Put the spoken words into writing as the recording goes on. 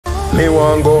Me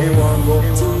want go. Me want go.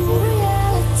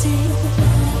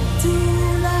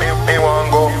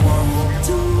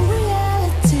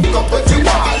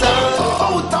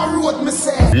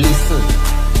 Listen,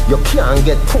 you can't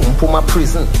get pump for my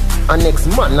prison. And next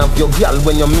man of your girl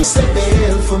when you miss. Say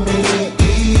bail for me.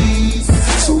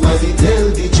 Somebody tell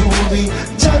the jury,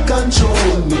 Jack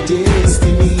control me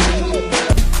destiny.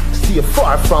 Stay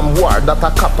far from war that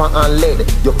a copper and lead.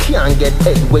 You can't get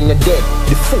head when you're dead.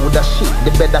 The food a shit,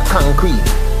 the bed a concrete.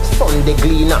 Sunday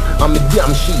cleaner and me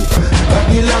damn sheet.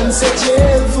 Babylon say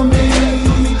jail for me.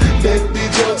 Beg the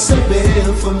judge say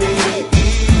bail for me.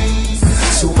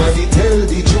 Somebody tell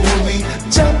the jury,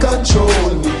 Jack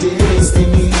control me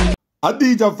destiny.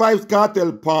 Adidja Vybz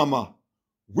Kartel Palmer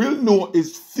will know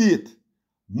his fate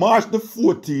March the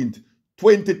 14th,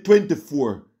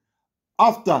 2024,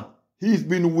 after he's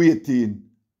been waiting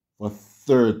for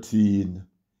 13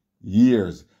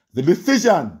 years. The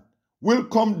decision will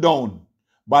come down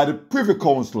by the Privy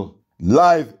Council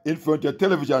live in front of your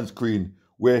television screen,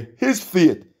 where his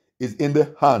fate is in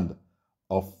the hand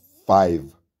of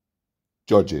 5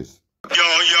 judges.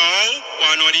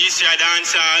 One of the East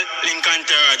dancehall, Lincoln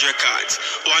Terrage Records.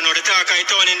 One of the talk I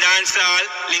told in dancehall,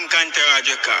 Lincoln Terrage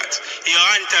Records. Your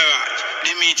entourage,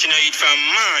 the meat you know eat from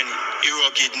money, your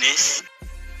ruggedness.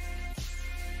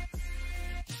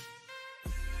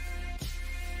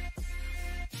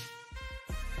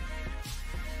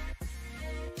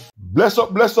 Bless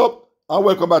up, and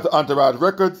welcome back to Entourage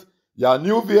Records. You're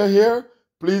new via here,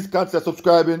 please consider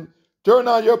subscribing. Turn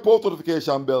on your post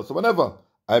notification bell so whenever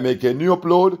I make a new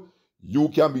upload, you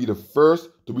can be the first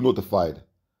to be notified.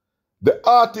 The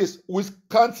artist who is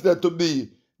considered to be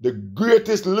the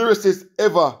greatest lyricist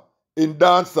ever in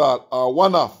dancehall are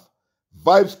one of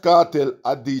Vybz Kartel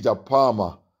Adidja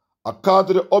Palmer,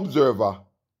 according to the Observer,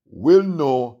 will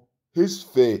know his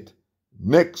fate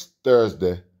next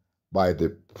Thursday by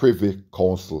the Privy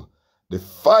Council. The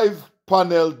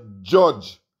 5-panel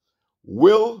judge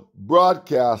will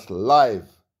broadcast live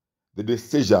the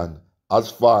decision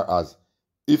as far as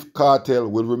if Kartel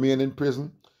will remain in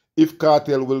prison, if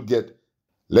Kartel will get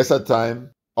lesser time,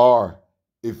 or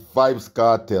if Vybz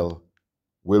Kartel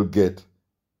will get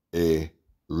a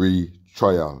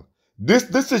retrial. This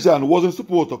decision wasn't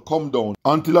supposed to come down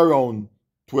until around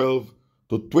 12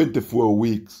 to 24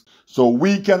 weeks, so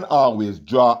we can always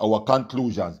draw our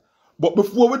conclusions. But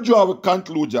before we draw our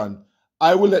conclusion,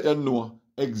 I will let you know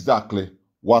exactly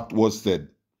what was said.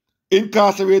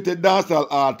 Incarcerated dancehall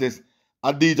artist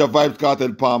Adidja Vybz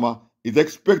Kartel Palmer is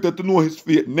expected to know his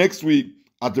fate next week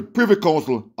as the Privy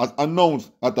Council has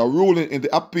announced that a ruling in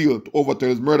the appeal to overturn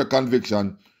his murder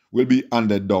conviction will be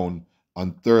handed down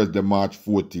on Thursday, March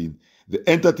 14. The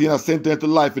entertainer sentenced to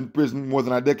life in prison more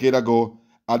than a decade ago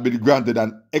had been granted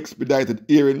an expedited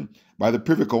hearing by the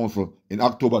Privy Council in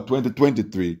October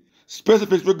 2023.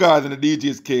 Specifics regarding the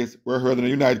DJ's case were heard in the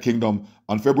United Kingdom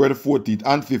on February 14th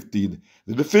and 15th.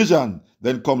 The decision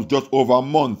then comes just over a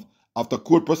month after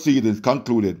court proceedings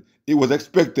concluded. It was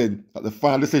expected that the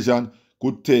final decision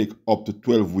could take up to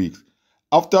 12 weeks.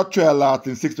 After a trial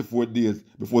lasting 64 days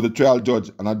before the trial judge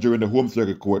and a jury in the Home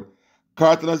Circuit Court,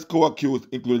 Kartel and his co-accused,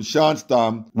 including Sean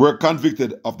Storm, were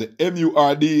convicted of the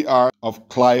murder of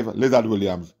Clive Lizard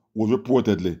Williams, who was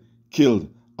reportedly killed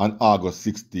on August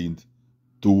 16th,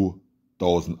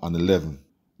 2011.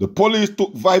 The police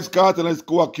took Vybz Kartel and his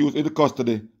co-accused into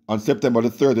custody on September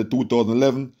 3rd,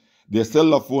 2011. Their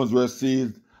cellular phones were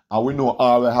seized, and we know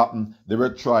all what happened. They were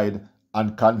tried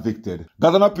and convicted.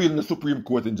 Got an appeal in the Supreme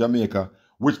Court in Jamaica,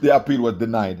 which the appeal was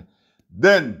denied.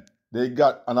 Then they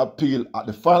got an appeal at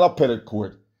the final appellate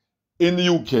court in the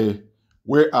UK,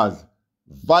 whereas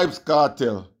Vybz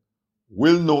Kartel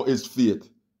will know his fate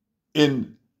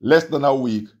in less than a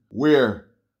week, where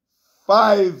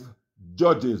 5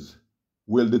 judges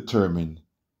will determine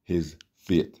his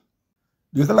fate.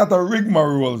 There's a lot of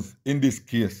rigmaroles in this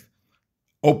case,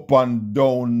 up and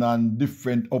down, and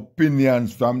different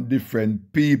opinions from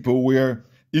different people, where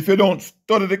if you don't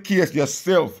study the case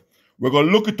yourself, we're going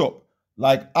to look it up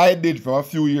like I did from a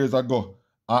few years ago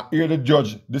and hear the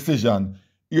judge decision,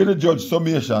 hear the judge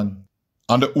summation,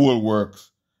 and the whole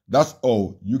works. That's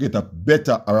how you get a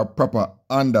better or a proper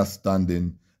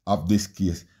understanding of this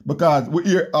case. Because we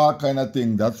hear all kind of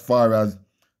things as far as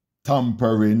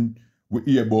tampering, we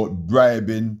hear about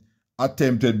bribing,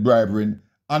 attempted bribery,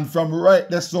 and from right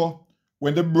there, so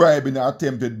when the bribing or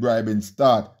attempted bribing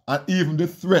start, and even the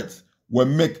threats were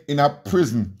made in a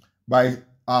prison by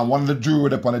one of the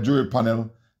jury up on the jury panel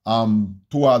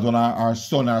towards one of our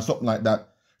son or something like that.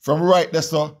 From right there,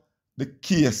 so the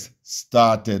case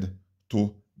started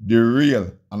to derail.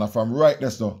 And from right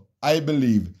there, so I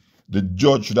believe the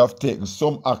judge should have taken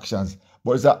some actions.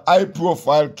 But it's a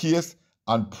high-profile case,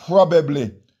 and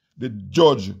probably the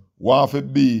judge wants to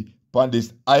be on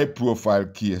this high-profile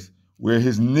case where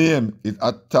his name is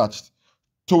attached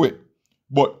to it.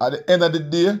 But at the end of the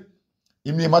day,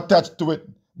 his name attached to it,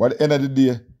 but at the end of the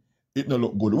day, it don't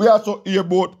look good. We also hear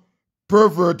about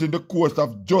perverting the course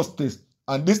of justice,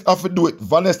 and this have to do with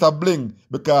Vanessa Bling,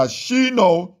 because she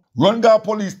now run the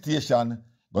police station,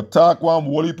 go talk one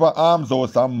whole heap of arms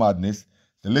out some madness.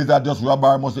 The lizard just rob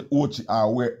her, must say Ochi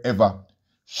or wherever.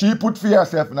 She put for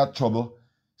herself in that trouble.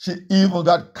 She even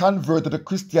got converted to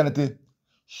Christianity.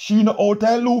 She no out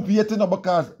of loop yet, you know,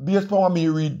 because based on what me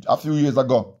read a few years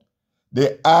ago,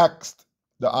 they asked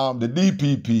the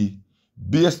DPP,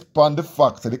 based upon the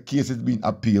fact that the case is being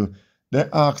appealed, they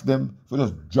asked them to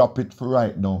just drop it for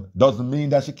right now. Doesn't mean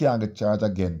that she can't get charged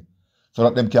again, so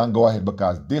that them can go ahead,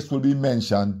 because this will be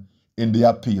mentioned in the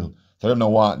appeal. So they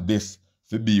don't want this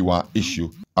to be one issue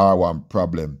or one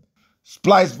problem.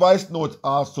 Splice voice notes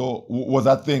also was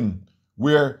a thing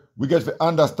where we get to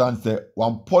understand that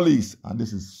one police, and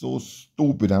this is so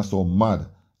stupid and so mad,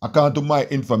 according to my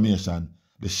information,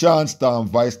 the Sean Storm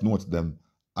voice notes them,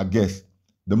 I guess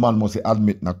the man must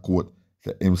admit in a court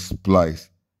that him splice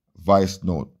voice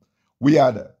note. We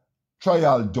had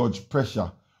trial judge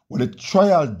pressure, where the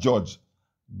trial judge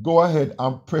go ahead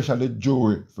and pressure the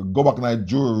jury to go back in the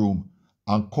jury room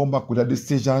and come back with a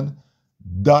decision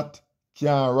that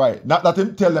can't write. Not that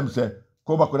him tell them, say,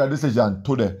 come back with a decision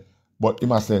today, but he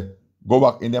must say, go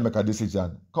back in there and make a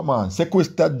decision. Come on,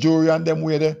 sequester jury and them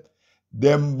way there.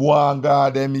 Them one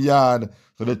guard, them yard.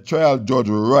 So the trial judge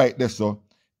will write this, so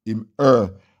him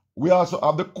We also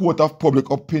have the court of public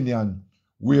opinion,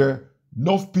 where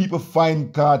enough people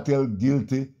find Kartel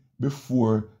guilty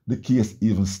before the case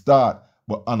even start.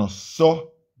 But I know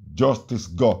so justice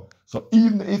go. So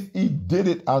even if he did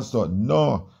it and so,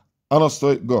 no, I know so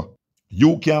it go.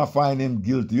 You can't find him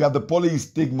guilty. You have the police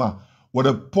stigma, where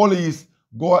the police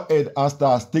go ahead and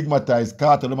start stigmatize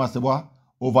Kartel. They must say, what?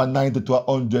 Over 90 to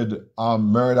 100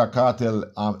 murder cartel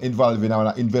involved in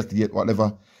our investigate,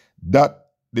 whatever. That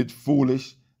did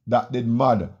foolish, that did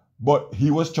mad. But he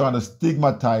was trying to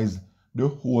stigmatize the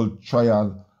whole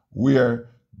trial, where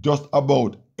just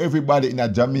about everybody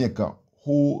in Jamaica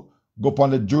who go upon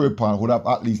the jury panel would have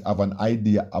at least have an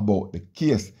idea about the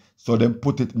case. So then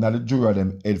put it in the jury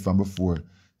them head from before,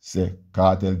 say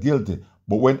Kartel guilty.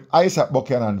 But when Isaac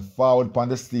Buchanan fouled upon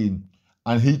the scene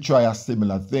and he tried a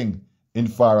similar thing in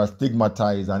far as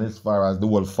stigmatize and as far as the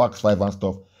whole Fox 5 and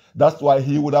stuff, that's why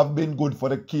he would have been good for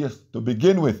the case to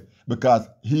begin with, because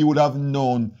he would have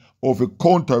known how to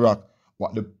counteract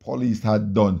what the police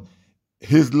had done.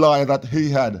 His lawyer that he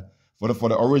had for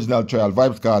the original trial,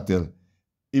 Vybz Kartel,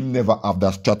 him never have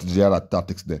that strategy or that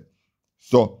tactics there.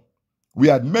 So we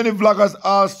had many vloggers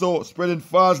also spreading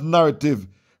false narrative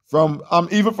from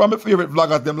even from my favorite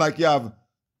vloggers, them like you have,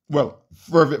 well,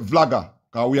 favorite vlogger,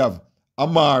 because we have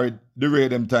Amari, the Ray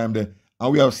them time there,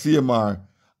 and we have CMR,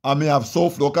 and we have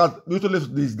SoFlo, because we used to listen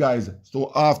to these guys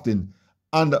so often,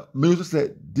 and we used to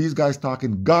say, these guys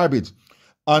talking garbage.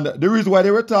 And the reason why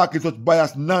they were talking such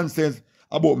biased nonsense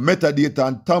about metadata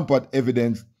and tampered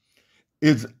evidence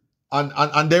is,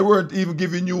 and they weren't even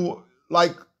giving you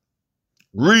like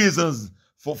reasons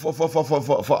for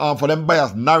them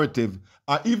biased narrative.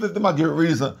 And even if they might give a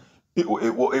reason, it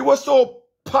was so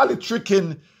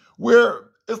politicking where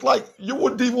it's like you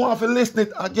wouldn't even want to listen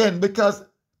it again, because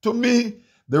to me,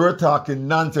 they were talking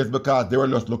nonsense because they were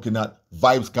just looking at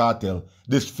Vybz Kartel,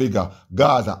 this figure,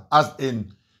 Gaza, as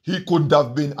in he couldn't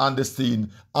have been on the scene,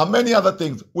 and many other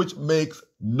things, which makes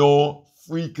no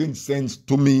freaking sense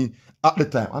to me at the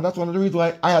time. And that's one of the reasons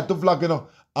why I had to vlog, you know,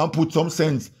 and put some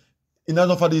sense in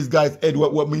enough of these guys' head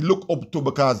what we look up to,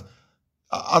 because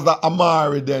as a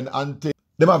Amari then, and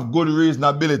them have good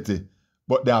reasonability,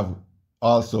 but they have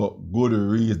also good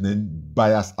reasoning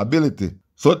bias ability.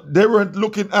 So they weren't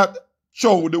looking at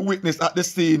Cho, the witness at the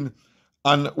scene,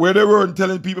 and where they weren't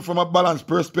telling people from a balanced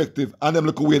perspective, and them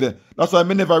look away there. That's why I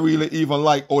never really even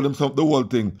like all them stuff, the whole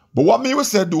thing. But what me was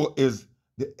said though is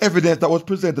the evidence that was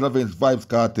presented against Vybz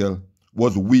Kartel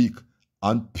was weak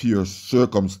and pure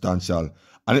circumstantial.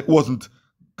 And it wasn't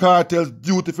Kartel's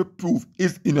duty to prove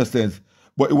his innocence,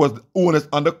 but it was the onus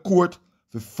on the court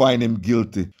to find him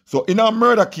guilty. So in a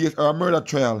murder case or a murder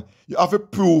trial, you have to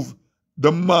prove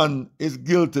the man is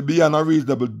guilty beyond a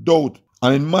reasonable doubt.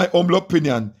 And in my humble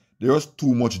opinion, there was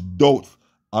too much doubt.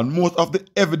 And most of the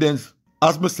evidence,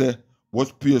 as me say,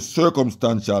 was pure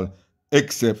circumstantial,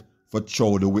 except for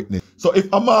Chow the witness. So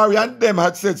if Amari and them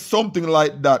had said something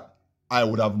like that, I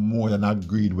would have more than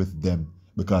agreed with them,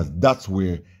 because that's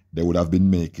where they would have been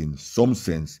making some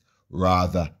sense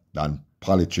rather than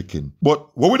politicking.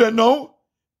 But what we don't know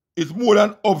is more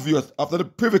than obvious after the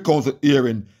Privy Council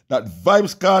hearing that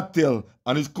Vybz Kartel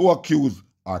and his co-accused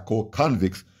or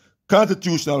co-convicts'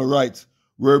 constitutional rights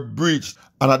were breached,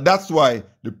 and that's why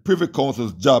the Privy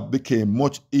Council's job became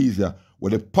much easier,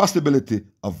 where the possibility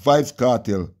of Vybz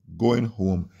Kartel going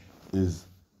home is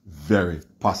very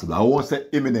possible. I won't say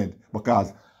imminent,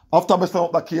 because after I sum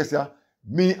up that case here,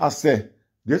 I say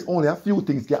there's only a few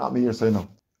things can happen here, so you know.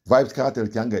 Vybz Kartel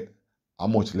can get a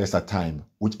much lesser time,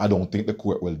 which I don't think the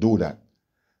court will do that.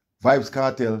 Vybz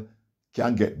Kartel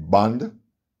can get banned,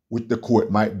 which the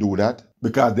court might do that,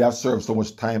 because they have served so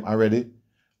much time already,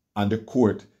 and the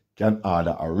court can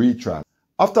order a retrial.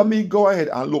 After me go ahead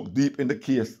and look deep in the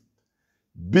case,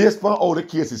 based on how the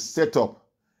case is set up,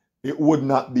 it would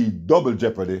not be double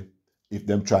jeopardy if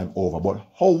them try him over. But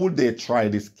how would they try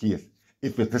this case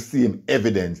if it's the same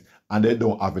evidence and they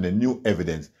don't have any new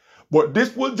evidence? But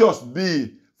this will just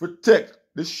be to take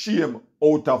the shame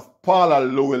out of Paula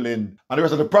Llewellyn and the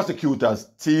rest of the prosecutor's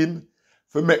team,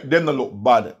 to make them not look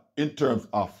bad in terms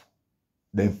of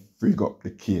them frig up the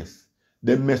case.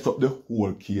 They mess up the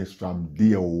whole case from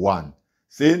day one.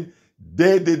 Saying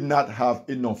they did not have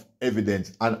enough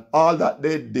evidence, and all that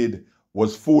they did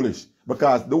was foolish,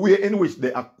 because the way in which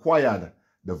they acquired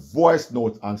the voice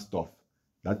notes and stuff,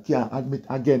 that can't admit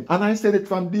again. And I said it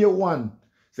from day one,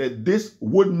 said this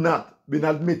would not been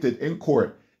admitted in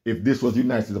court if this was the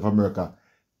United States of America.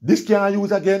 This can't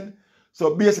use again.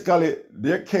 So basically,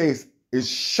 their case is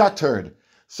shattered.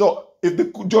 So if the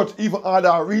judge even order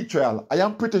a retrial, I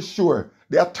am pretty sure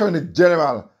the Attorney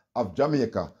General of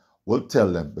Jamaica will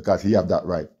tell them, because he have that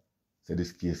right, say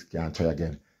this case can't try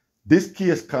again. This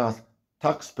case costs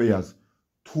taxpayers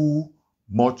too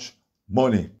much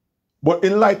money. But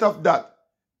in light of that,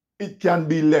 it can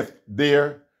be left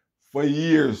there for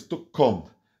years to come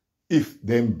if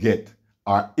them get,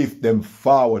 or if them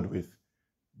forward with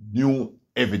new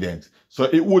evidence. So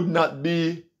it would not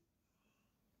be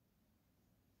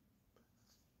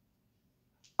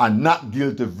a not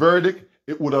guilty verdict.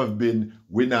 It would have been,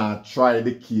 we now try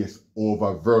the case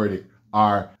over verdict,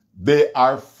 or they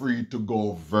are free to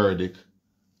go verdict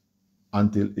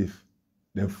until if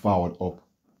they forward up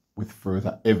with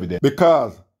further evidence.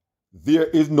 Because there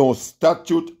is no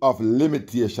statute of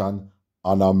limitation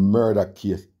on a murder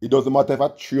case. It doesn't matter if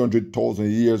at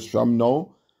 300,000 years from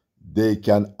now, they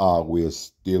can always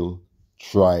still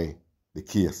try the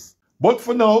case. But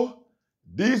for now,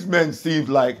 these men seem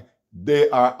like they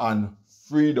are on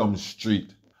Freedom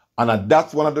Street. And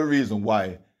that's one of the reasons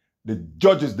why the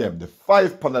judges, the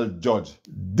 5-panel judge,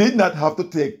 did not have to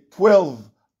take 12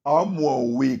 or more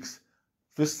weeks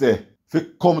to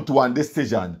come to a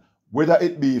decision, whether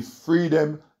it be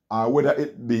freedom or whether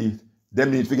it be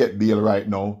them need to get bail right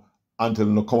now until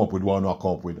they come up with one or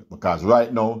come up with it. Because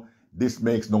right now, this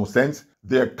makes no sense.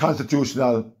 Their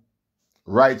constitutional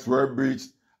rights were breached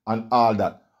and all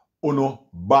that. Uno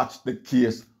batched the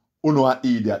case. Uno an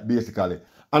idiot, basically.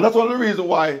 And that's one of the reasons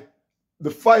why the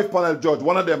 5-panel judge,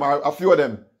 one of them, or a few of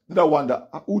them, did I wonder,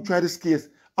 who tried this case?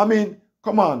 I mean,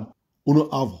 come on. Uno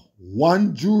have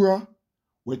one juror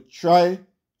will try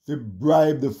to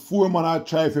bribe the foreman or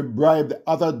try to bribe the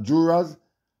other jurors,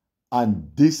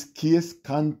 and this case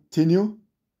continue?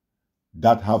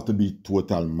 That have to be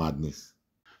total madness.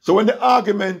 So when the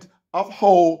argument of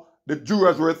how the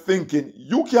jurors were thinking,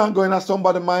 you can't go in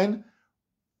somebody's mind,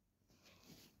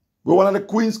 but one of the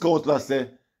Queen's counselors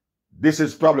said, this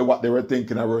is probably what they were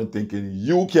thinking or weren't thinking.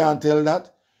 You can't tell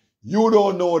that. You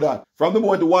don't know that. From the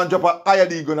moment one drop of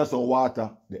iodine going to some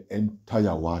water, the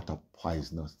entire water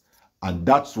poisonous. And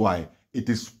that's why it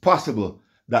is possible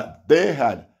that they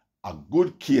had a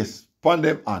good case upon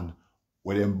them and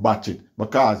when them batch it.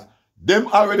 Because them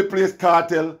already placed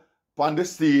Kartel on the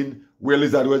scene where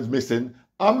Lizard was missing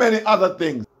and many other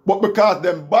things. But because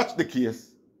them batch the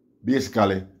case,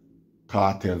 basically,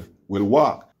 Kartel will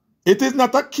walk. It is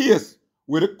not a case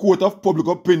where the court of public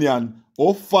opinion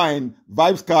or find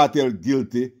Vybz Kartel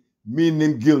guilty, meaning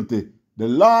him guilty. The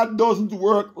law doesn't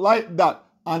work like that.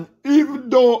 And even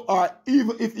though or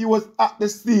even if he was at the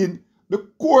scene, the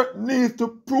court needs to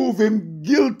prove him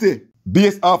guilty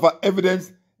based off of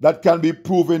evidence that can be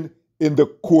proven in the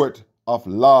court of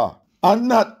law. And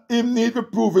not him need to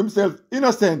prove himself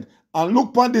innocent. And look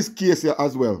upon this case here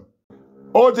as well.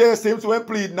 OJ seems to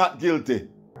plead not guilty.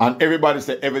 And everybody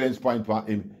say evidence point for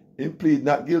him. He plead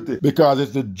not guilty. Because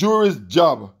it's the jury's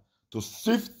job to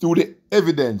sift through the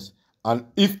evidence, and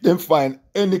if they find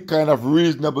any kind of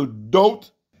reasonable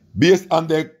doubt based on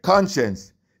their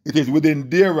conscience, it is within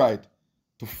their right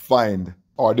to find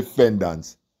our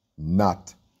defendants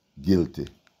not guilty.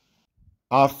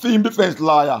 Our theme defense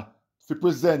lawyer to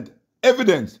present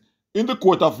evidence in the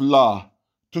court of law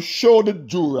to show the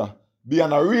juror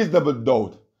beyond a reasonable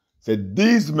doubt said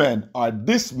these men or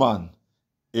this man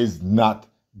is not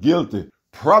guilty.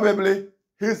 Probably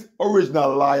his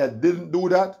original lawyer didn't do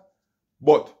that,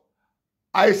 but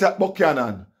Isaac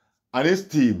Buchanan and his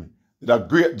team did a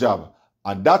great job,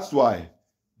 and that's why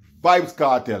Vybz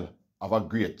Kartel have a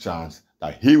great chance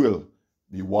that he will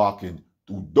be walking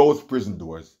through those prison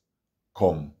doors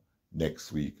come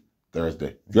next week,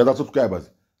 Thursday. If you're not subscribers,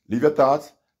 leave your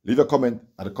thoughts, leave a comment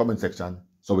at the comment section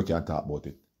so we can talk about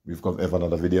it. We've come for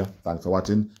another video. Thanks for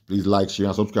watching. Please like, share,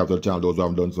 and subscribe to the channel, those who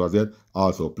haven't done so as yet.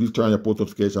 Also, please turn on your post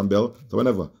notification bell so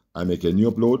whenever I make a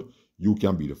new upload, you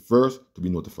can be the first to be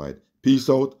notified. Peace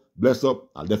out, bless up,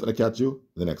 I'll definitely catch you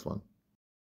in the next one.